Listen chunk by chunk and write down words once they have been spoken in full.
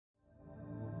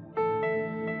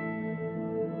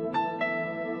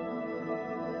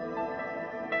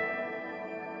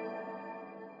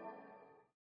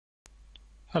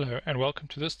Hello and welcome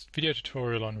to this video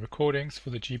tutorial on recordings for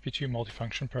the GP2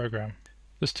 multifunction program.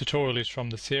 This tutorial is from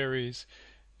the series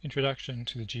Introduction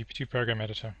to the GP2 Program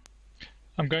Editor.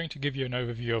 I'm going to give you an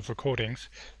overview of recordings,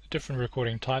 the different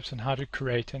recording types and how to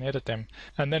create and edit them,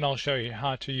 and then I'll show you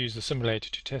how to use the simulator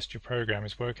to test your program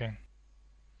is working.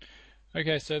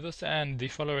 Okay, so this and the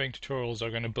following tutorials are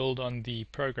going to build on the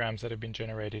programs that have been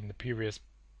generated in the previous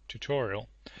tutorial.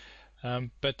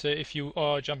 But if you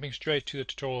are jumping straight to the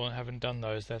tutorial and haven't done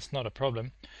those, that's not a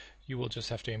problem. You will just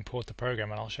have to import the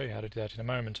program, and I'll show you how to do that in a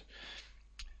moment.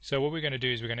 So what we're going to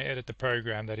do is we're going to edit the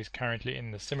program that is currently in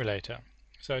the simulator.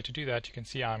 So to do that, you can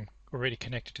see I'm already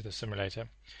connected to the simulator.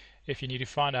 If you need to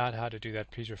find out how to do that,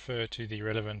 please refer to the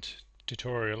relevant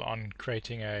tutorial on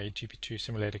creating a GP2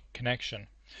 simulator connection.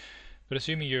 But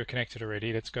assuming you're connected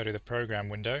already, let's go to the program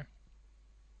window.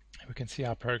 We can see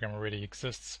our program already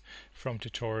exists from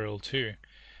tutorial 2.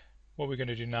 What we're going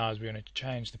to do now is we're going to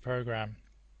change the program.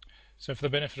 So for the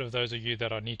benefit of those of you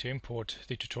that need to import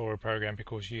the tutorial program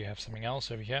because you have something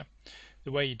else over here,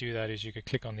 the way you do that is you can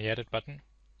click on the edit button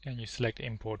and you select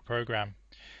import program.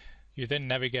 You then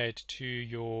navigate to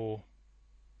your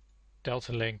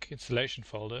Delta Link installation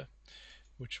folder,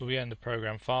 which will be in the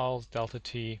program files, Delta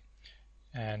T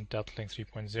and Delta Link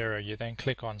 3.0. You then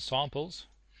click on samples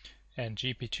and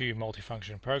GP2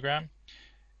 multifunction program,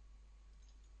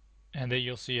 and there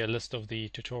you'll see a list of the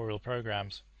tutorial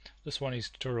programs. This one is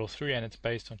tutorial 3 and it's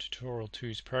based on tutorial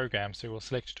 2's program, so we'll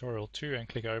select tutorial 2 and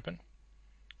click open,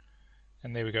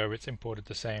 and there we go, it's imported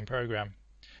the same program.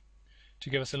 To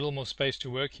give us a little more space to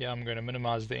work here, I'm going to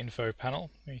minimize the info panel.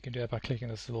 You can do that by clicking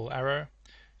this little arrow.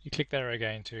 You click the arrow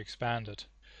again to expand it.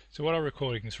 So what are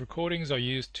recordings? Recordings are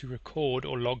used to record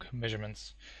or log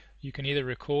measurements. You can either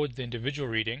record the individual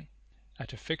reading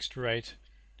at a fixed rate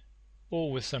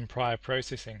or with some prior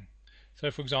processing. So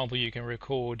for example, you can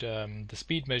record the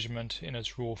speed measurement in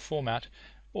its raw format,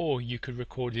 or you could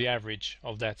record the average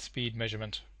of that speed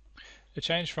measurement. A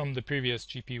change from the previous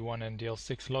GP1 and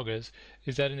DL6 loggers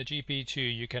is that in the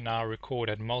GP2 you can now record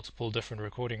at multiple different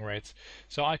recording rates.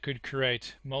 So I could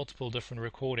create multiple different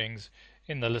recordings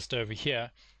in the list over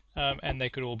here, and they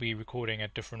could all be recording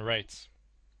at different rates.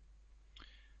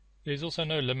 There's also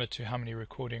no limit to how many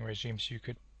recording regimes you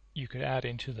could add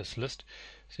into this list,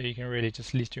 so you can really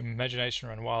just let your imagination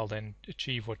run wild and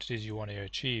achieve what it is you want to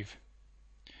achieve.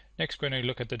 Next, we're going to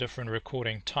look at the different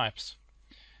recording types.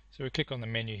 So we click on the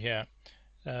menu here.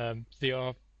 There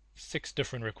are 6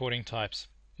 different recording types.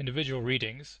 Individual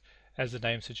readings, as the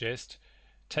name suggests,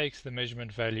 takes the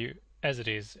measurement value as it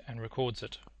is and records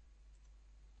it.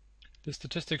 The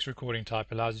statistics recording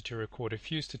type allows you to record a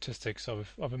few statistics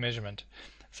of a measurement,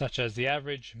 such as the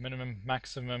average, minimum,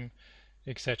 maximum,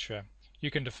 etc.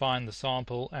 You can define the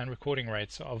sample and recording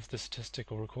rates of the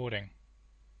statistical recording.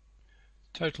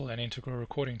 Total and integral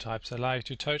recording types allow you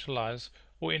to totalize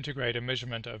or integrate a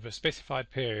measurement over a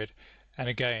specified period and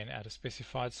again at a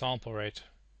specified sample rate.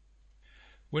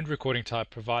 Wind recording type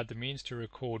provide the means to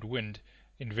record wind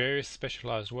in various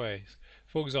specialized ways.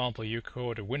 For example, you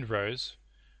record a wind rose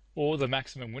or the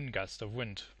maximum wind gust of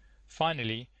wind.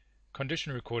 Finally,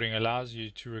 condition recording allows you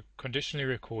to conditionally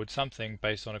record something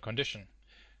based on a condition.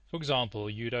 For example,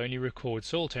 you'd only record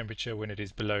soil temperature when it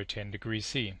is below 10 degrees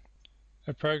C.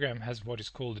 A program has what is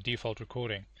called a default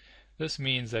recording. This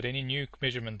means that any new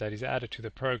measurement that is added to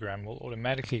the program will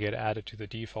automatically get added to the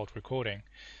default recording.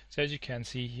 So as you can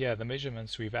see here, the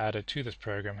measurements we've added to this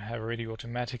program have already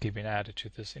automatically been added to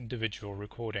this individual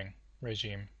recording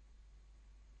regime.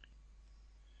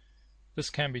 This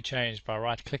can be changed by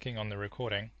right-clicking on the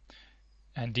recording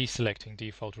and deselecting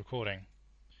default recording.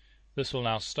 This will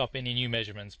now stop any new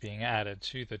measurements being added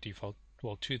to the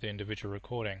to the individual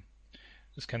recording.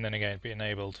 This can then again be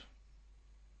enabled.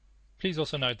 Please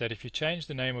also note that if you change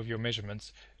the name of your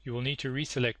measurements, you will need to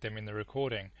reselect them in the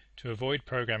recording to avoid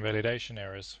program validation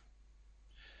errors.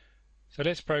 So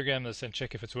let's program this and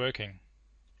check if it's working.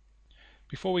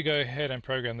 Before we go ahead and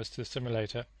program this to the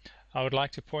simulator, I would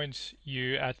like to point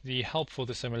you at the help for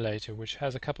the simulator, which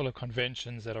has a couple of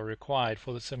conventions that are required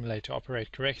for the simulator to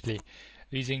operate correctly.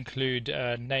 These include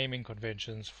naming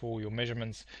conventions for your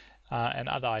measurements and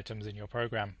other items in your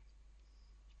program.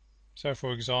 So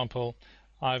for example,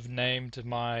 I've named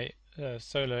my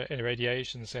solar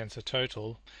irradiation sensor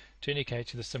total to indicate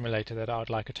to the simulator that I would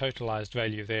like a totalized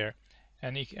value there.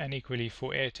 And equally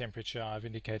for air temperature, I've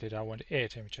indicated I want air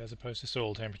temperature as opposed to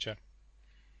soil temperature.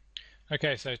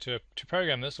 Okay, so to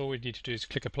program this, all we need to do is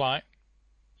click apply,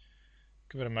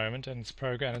 give it a moment, and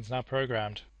it's now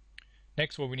programmed.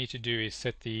 Next, what we need to do is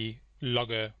set the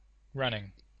logger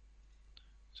running.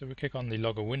 So we click on the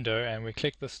logger window and we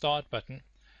click the start button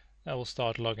that will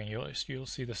start logging. You'll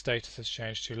see the status has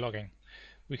changed to logging.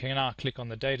 We can now click on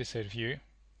the dataset view,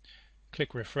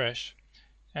 click refresh,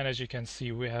 and as you can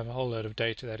see we have a whole load of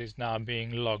data that is now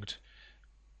being logged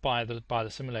by the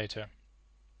simulator.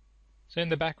 So in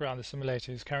the background the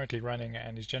simulator is currently running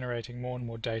and is generating more and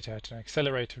more data at an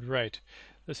accelerated rate.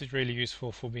 This is really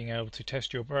useful for being able to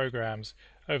test your programs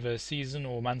over a season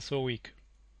or months or week.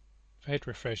 If I hit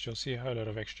refresh, you'll see a whole lot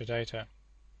of extra data.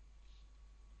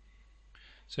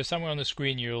 So somewhere on the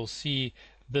screen you'll see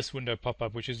this window pop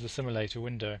up, which is the simulator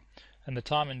window, and the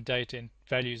time and date and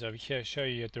values over here show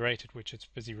you at the rate at which it's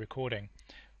busy recording.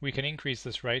 We can increase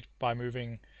this rate by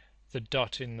moving the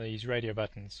dot in these radio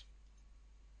buttons.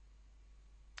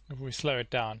 If we slow it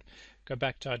down, go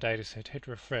back to our dataset, hit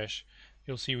refresh,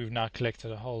 you'll see we've now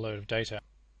collected a whole load of data.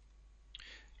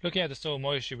 Looking at the soil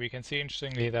moisture, we can see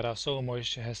interestingly that our soil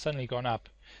moisture has suddenly gone up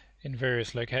in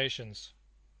various locations.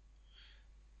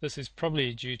 This is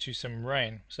probably due to some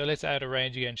rain. So let's add a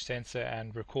rain gauge sensor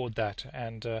and record that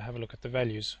and have a look at the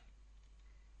values.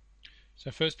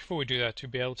 So first, before we do that, to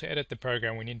be able to edit the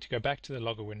program, we need to go back to the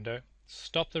logger window,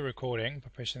 stop the recording by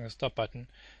pressing the stop button,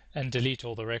 and delete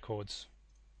all the records.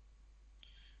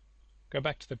 Go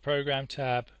back to the Program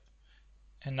tab,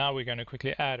 and now we're going to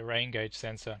quickly add a rain gauge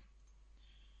sensor.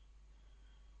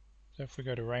 So if we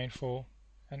go to Rainfall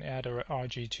and add a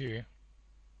RG2,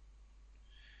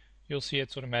 you'll see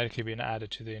it's automatically been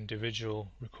added to the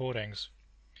individual recordings.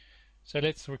 So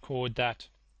let's record that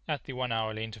at the 1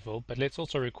 hourly interval, but let's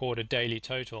also record a daily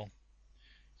total.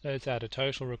 So let's add a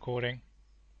total recording,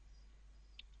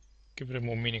 give it a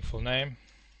more meaningful name.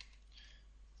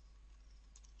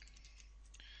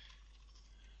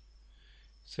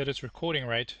 Set its recording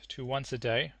rate to once a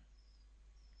day.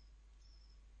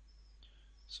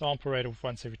 Sample rate of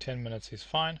once every 10 minutes is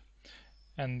fine,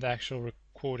 and the actual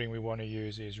recording we want to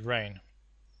use is rain,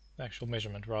 the actual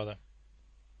measurement rather.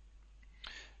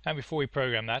 And before we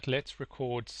program that, let's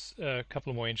record a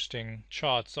couple more interesting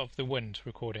charts of the wind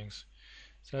recordings.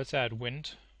 So let's add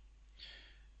wind,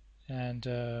 and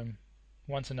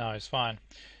once an hour is fine.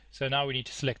 So now we need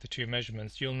to select the two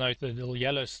measurements. You'll note the little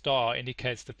yellow star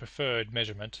indicates the preferred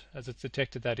measurement, as it's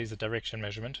detected that is a direction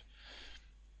measurement,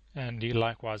 and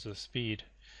likewise with speed.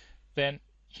 Then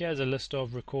here's a list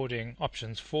of recording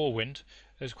options for wind.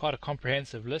 There's quite a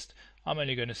comprehensive list. I'm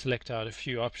only going to select out a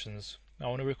few options. I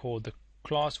want to record the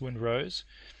class wind rose,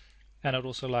 and I'd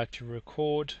also like to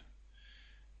record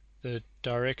the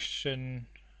direction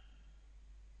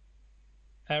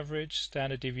average,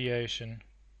 standard deviation.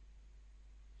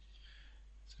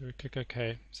 So we click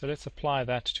OK. So let's apply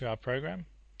that to our program.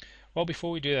 Well,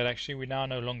 before we do that, actually we now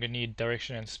no longer need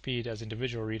direction and speed as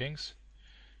individual readings.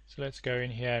 So let's go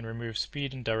in here and remove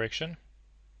speed and direction.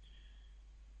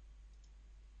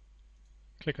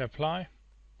 Click Apply.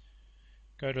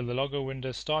 Go to the logger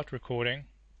window, start recording.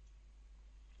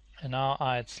 And now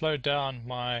I had slowed down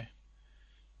my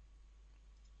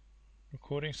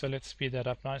recording, so let's speed that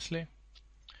up nicely.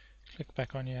 Click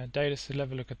back on here, dataset,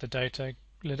 have a look at the data,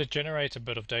 let it generate a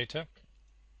bit of data.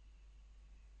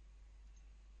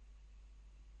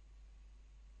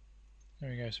 There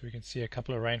we go, so we can see a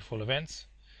couple of rainfall events.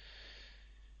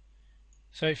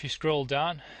 So if you scroll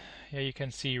down, here you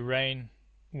can see rain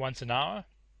once an hour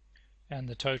and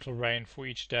the total rain for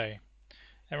each day.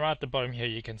 And right at the bottom here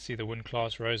you can see the wind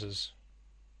class roses.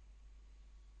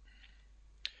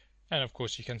 And of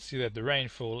course you can see that the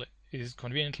rainfall is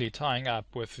conveniently tying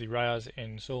up with the rise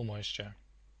in soil moisture.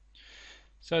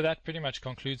 So that pretty much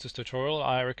concludes this tutorial.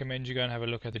 I recommend you go and have a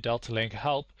look at the Delta Link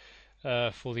help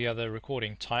for the other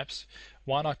recording types.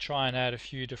 Why not try and add a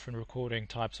few different recording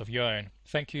types of your own?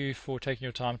 Thank you for taking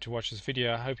your time to watch this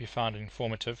video. I hope you found it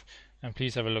informative, and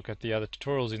please have a look at the other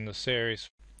tutorials in the series.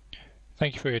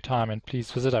 Thank you for your time, and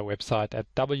please visit our website at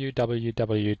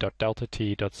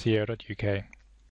www.deltat.co.uk.